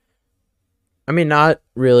 Not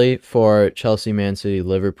really for Chelsea, Man City,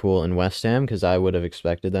 Liverpool, and West Ham, because I would have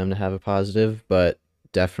expected them to have a positive, but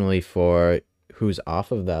definitely for who's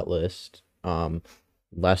off of that list.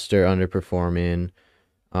 Leicester underperforming.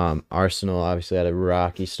 Arsenal obviously had a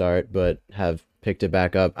rocky start, but have picked it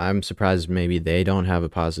back up. I'm surprised maybe they don't have a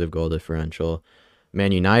positive goal differential.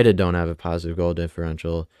 Man United don't have a positive goal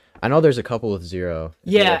differential. I know there's a couple with 0.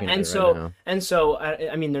 Yeah, and so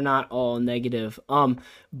I mean they're not all negative.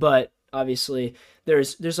 But obviously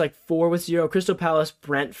there's like 4 with 0. Crystal Palace,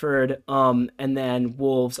 Brentford, and then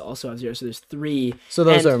Wolves also have 0. So there's 3. So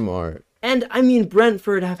those are more. And I mean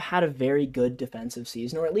Brentford have had a very good defensive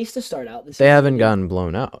season, or at least to start out this season. They haven't gotten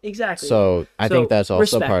blown out. Exactly. So I think that's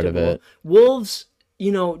also part of it. Wolves,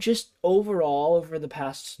 just overall over the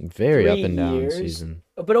past very 3 up and down years, season.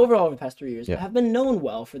 But overall over the past 3 years, have been known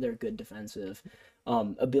well for their good defensive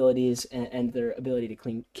abilities and their ability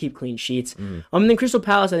to keep clean sheets. And then Crystal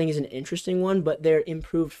Palace, I think, is an interesting one, but their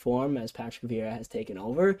improved form as Patrick Vieira has taken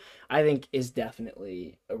over, I think, is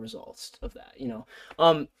definitely a result of that.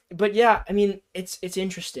 But yeah, I mean, it's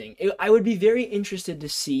interesting. I would be very interested to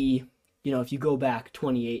see, if you go back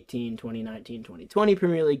 2018, 2019, 2020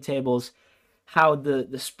 Premier League tables, how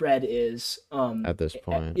the spread is at this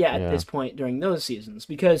point. At this point during those seasons,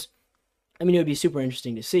 because I mean it would be super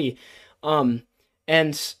interesting to see.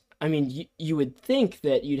 And I mean you would think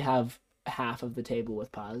that you'd have half of the table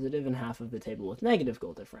with positive and half of the table with negative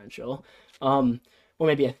goal differential. Or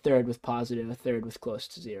maybe a third with positive, a third with close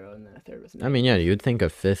to 0, and then a third with negative. I mean, yeah, you'd think a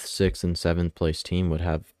 5th, 6th, and 7th place team would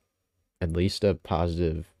have at least a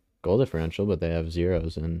positive goal differential, but they have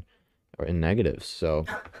 0s or in negatives. So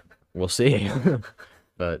we'll see.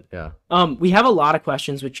 But yeah. We have a lot of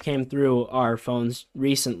questions which came through our phones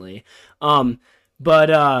recently.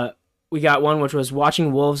 But we got one which was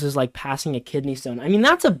watching Wolves is like passing a kidney stone. I mean,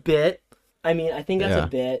 I think that's a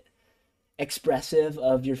bit expressive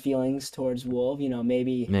of your feelings towards Wolf.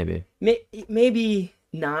 Maybe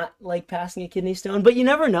not like passing a kidney stone, but you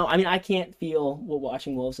never know. I mean, I can't feel what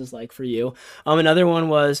watching Wolves is like for you. Another one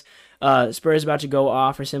was Spurs about to go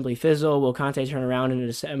off or simply fizzle. Will Conte turn around in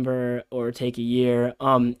December or take a year?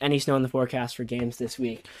 Any snow in the forecast for games this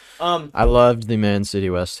week? I loved the Man City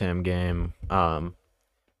West Ham game.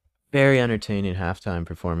 Very entertaining halftime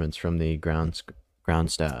performance from the ground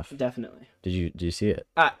staff. Definitely. Did you see it?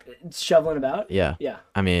 Shoveling about? Yeah. Yeah.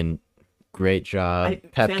 I mean, great job.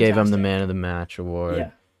 Pep fantastic. gave him the Man of the Match award.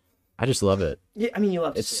 Yeah. I just love it. Yeah, I mean, you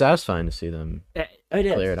love it. It's satisfying to see them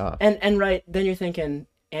clear it off. And right, then you're thinking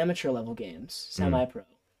amateur level games, semi-pro.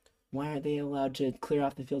 Why aren't they allowed to clear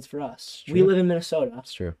off the fields for us? We live in Minnesota.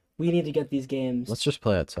 That's true. We need to get these games. Let's just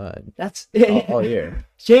play outside. That's all year.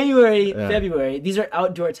 January, February. These are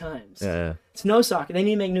outdoor times. Yeah. It's no soccer. They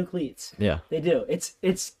need to make new cleats. Yeah. They do. This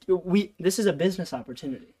is a business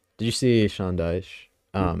opportunity. Did you see Sean Dyche?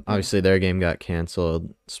 Obviously their game got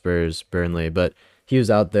canceled, Spurs, Burnley, but he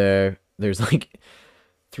was out there. There's like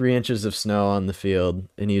 3 inches of snow on the field,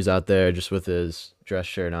 and he was out there just with his dress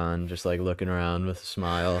shirt on, just like looking around with a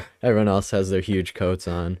smile. Everyone else has their huge coats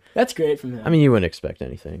on. That's great from him. I mean, you wouldn't expect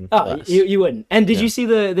anything less. You wouldn't. And did you see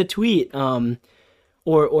the tweet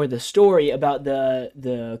or the story about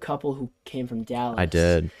the couple who came from Dallas? I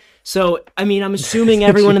did. So, I mean, I'm assuming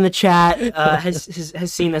everyone in the chat has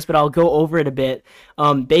seen this, but I'll go over it a bit.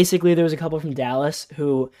 Basically, there was a couple from Dallas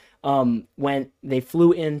who they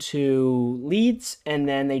flew into Leeds and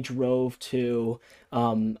then they drove to,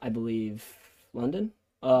 I believe, London.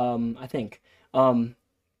 I think.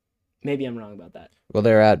 Maybe I'm wrong about that. Well,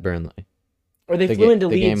 they're at Burnley. Or they flew into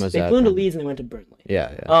Leeds. They flew into Leeds and they went to Burnley.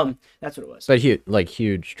 Yeah. That's what it was. But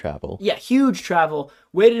huge travel. Yeah, huge travel.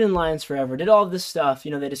 Waited in lines forever. Did all this stuff.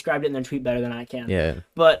 They described it in their tweet better than I can. Yeah.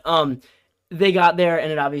 But they got there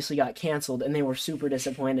and it obviously got canceled and they were super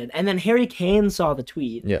disappointed. And then Harry Kane saw the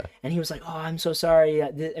tweet. Yeah. And he was like, "Oh, I'm so sorry.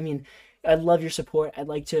 I mean, I love your support. I'd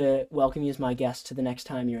like to welcome you as my guest to the next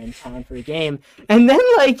time you're in town for a game." And then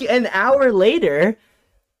like an hour later,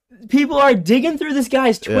 people are digging through this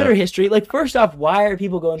guy's Twitter history. Like, first off, why are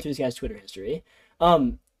people going through this guy's Twitter history?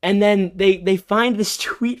 And then they find this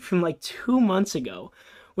tweet from like 2 months ago,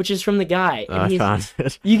 which is from the guy. And I found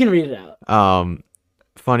it. You can read it out.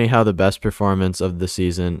 Funny how the best performance of the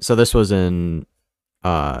season. So this was in,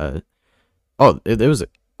 it was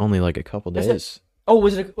only like a couple days.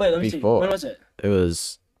 Was it? Wait, let me see. When was it? It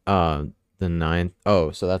was the 9th.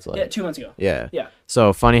 Oh, so that's like 2 months ago. Yeah. Yeah.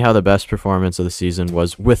 So funny how the best performance of the season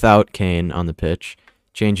was without Kane on the pitch.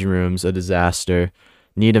 Changing rooms, a disaster.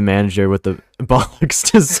 Need a manager with the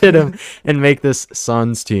bollocks to sit him and make this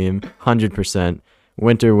Suns team 100%.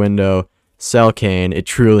 Winter window. Sell Kane. It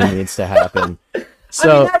truly needs to happen. So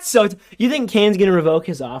I mean, that's so. You think Kane's gonna revoke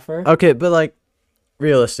his offer? Okay, but like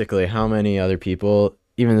realistically, how many other people,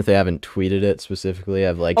 even if they haven't tweeted it specifically,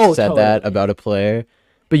 have said that about a player?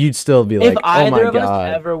 But you'd still be like, if oh my either of God.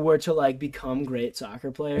 us ever were to like become great soccer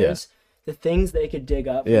players, the things they could dig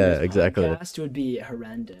up from Yeah, this exactly. podcast would be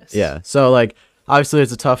horrendous. Yeah. So like, obviously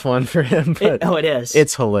it's a tough one for him, but it is.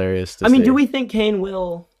 It's hilarious to I mean, see. do we think Kane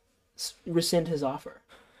will rescind his offer?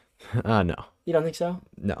 No. You don't think so?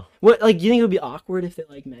 No. What, like, do you think it would be awkward if they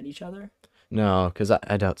like met each other? No, because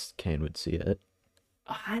I doubt Kane would see it.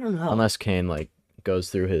 I don't know. Unless Kane like goes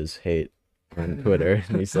through his hate on Twitter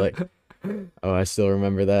and he's like, oh, I still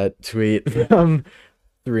remember that tweet from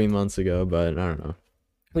 3 months ago, but I don't know.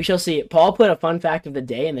 We shall see. Paul put a fun fact of the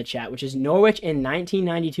day in the chat, which is Norwich in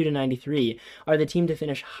 1992-93 are the team to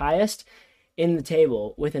finish highest in the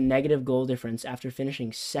table with a negative goal difference after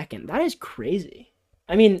finishing second. That is crazy.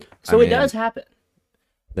 I mean, it does happen.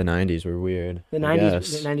 The 90s were weird. The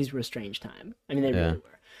 90s were a strange time. I mean, they really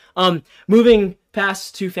were. Moving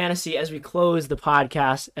past to fantasy as we close the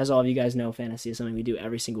podcast, as all of you guys know, fantasy is something we do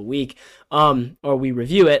every single week, or we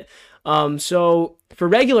review it. So for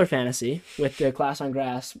regular fantasy with the class on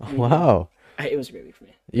grass, wow, it was a great week for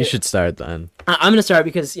me. You should start then. I'm gonna start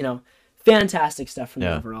because fantastic stuff from me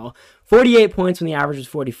overall. 48 points when the average was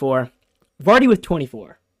 44. Vardy with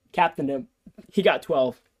 24, captained him. He got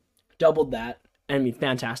 12, doubled that. I mean,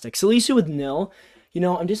 fantastic. Salisu with 0.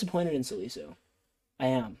 I'm disappointed in Salisu. I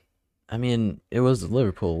am. I mean, it was the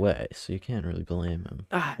Liverpool way, so you can't really blame him.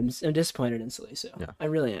 I'm disappointed in Salisu. Yeah. I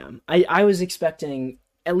really am. I was expecting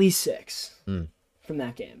at least 6 from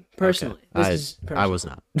that game, personally. Okay. I was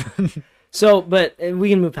not. So, but we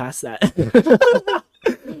can move past that.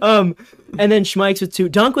 And then Schmeichs with 2.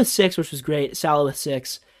 Dunk with 6, which was great. Salah with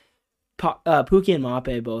 6. Pookie and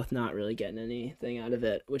Mape both not really getting anything out of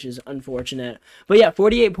it, which is unfortunate. But yeah,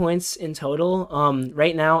 48 points in total.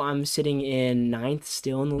 Right now I'm sitting in 9th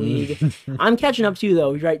still in the league. I'm catching up to you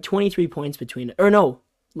though. You're right, 23 points between, or no,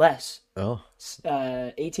 less. Oh.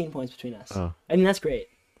 18 points between us. Oh. I mean, that's great.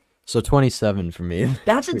 So 27 for me.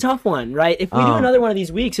 That's a tough one, right? If we do another one of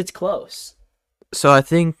these weeks, it's close. So I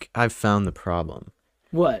think I've found the problem.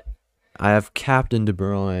 What? I have Captain De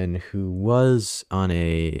Bruyne, who was on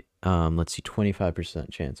a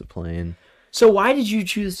 25% chance of playing. So why did you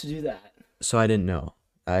choose to do that? So I didn't know.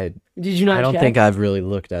 Did you not? I don't think I've really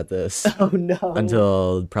looked at this. Oh no.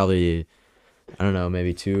 Until probably, I don't know,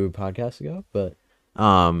 maybe 2 podcasts ago. But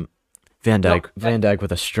Van Dijk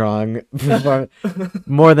with a strong.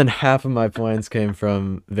 More than half of my points came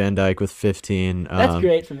from Van Dijk with 15. That's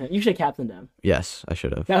great from him. You should have captained him. Yes, I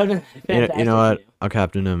should have. That would have been fantastic. You know what? I'll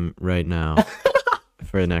captain him right now.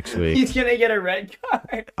 For next week. He's gonna get a red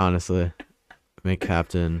card. Honestly, make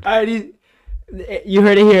captain. All right, you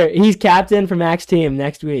heard it here. He's captain for Mac's team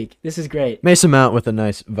next week. This is great. Mason Mount with a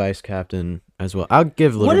nice vice captain as well. I'll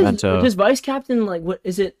give Livramento. Does vice captain what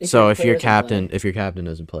is it? So if your captain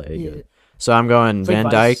doesn't play, yeah. So I'm going Van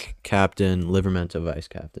Dijk captain, Livramento vice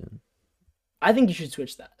captain. I think you should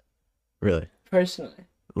switch that. Really? Personally.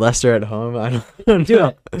 Leicester at home. I don't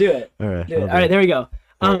know. Do it. All right. All right. There we go.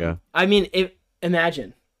 There we go. I mean,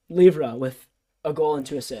 imagine Livra with a goal and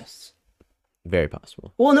 2 assists. Very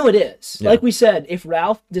possible. Well, no, it is. Yeah. Like we said, if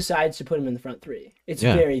Ralph decides to put him in the front 3, it's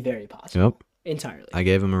very, very possible. Yep. Entirely. I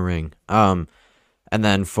gave him a ring. And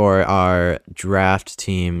then for our draft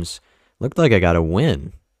teams, looked like I got a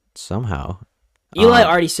win somehow. Eli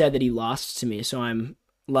already said that he lost to me, so I'm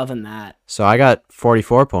loving that. So I got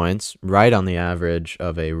 44 points, right on the average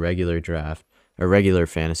of a regular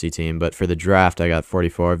fantasy team. But for the draft, I got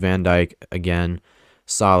 44. Van Dijk again.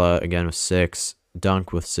 Salah again with 6,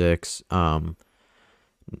 Dunk with 6. Not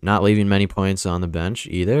leaving many points on the bench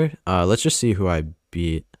either. Let's just see who I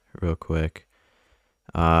beat real quick.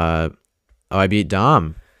 I beat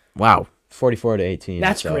Dom. Wow, 44-18.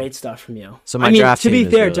 That's great stuff from you. So draft to be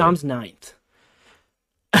fair, really... Dom's 9th.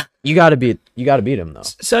 You gotta beat him though.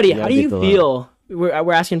 Suddy, how do you feel?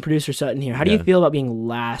 We're asking producer Sutton here. How do you feel about being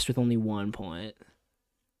last with only 1 point?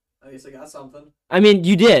 At least I got something. I mean,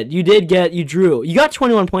 you drew. You got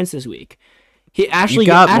 21 points this week. You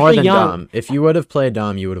got more than Dom. If you would have played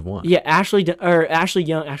Dom, you would have won. Yeah, Ashley Young.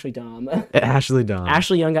 Ashley Dom.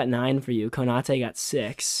 Ashley Young got 9 for you. Konate got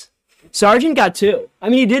 6. Sargent got 2. I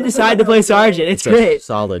mean, he did decide to play Sargent. It's great.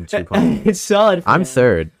 Solid 2 points. It's solid. I'm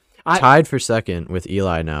third. Tied for second with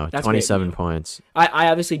Eli now. 27 points. I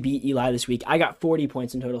obviously beat Eli this week. I got 40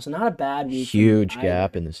 points in total, so not a bad week. Huge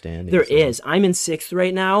gap in the standings. There is. I'm in 6th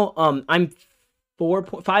right now. I'm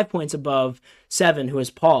 5 points above 7, who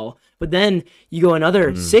is Paul. But then you go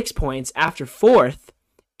another 6 points after 4th,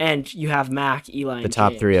 and you have Mac, Eli, and the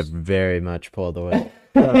top James. 3 have very much pulled away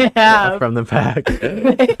from the pack.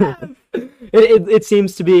 It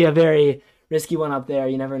seems to be a very risky one up there.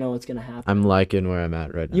 You never know what's gonna happen. I'm liking where I'm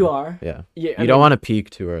at right now. You are. Yeah. You don't want to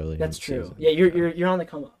peak too early. That's true. Yeah, you're on the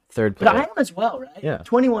come up. Third place. But I am as well, right? Yeah.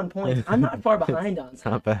 21 points. I'm not far behind on that.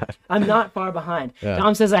 Not bad. I'm not far behind. Yeah.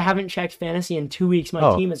 Tom says I haven't checked fantasy in 2 weeks.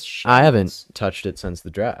 My team is shit. I haven't touched it since the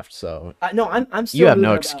draft, so. No, I'm still. You have no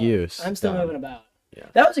moving excuse. about. I'm still moving about. Yeah.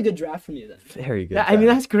 That was a good draft from you then. Very good. I mean,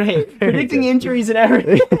 that's great. Predicting good. injuries and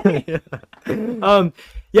everything.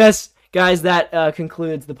 Yes, guys, that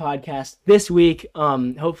concludes the podcast this week.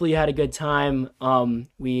 Hopefully you had a good time.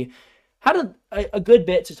 We had a good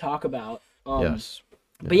bit to talk about. Yes.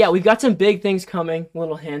 But yeah, we've got some big things coming.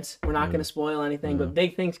 Little hints. We're not going to spoil anything, but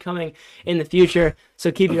big things coming in the future.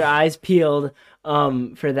 So keep your eyes peeled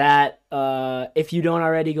for that. If you don't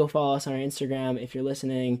already, go follow us on our Instagram. If you're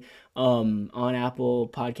listening on Apple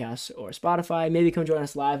Podcasts or Spotify, maybe come join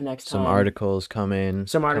us live next time. Some articles coming.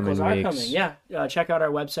 Some articles are weeks. coming. Yeah. Check out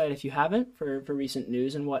our website if you haven't for recent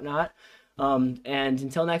news and whatnot. And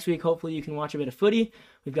until next week, hopefully you can watch a bit of footy.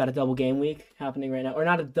 We've got a double game week happening right now. Or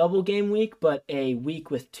not a double game week, but a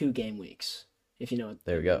week with 2 game weeks. If you know what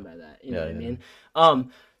I mean by that. You know what I mean?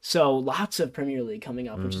 So lots of Premier League coming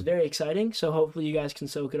up, which is very exciting. So hopefully you guys can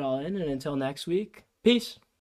soak it all in. And until next week, peace.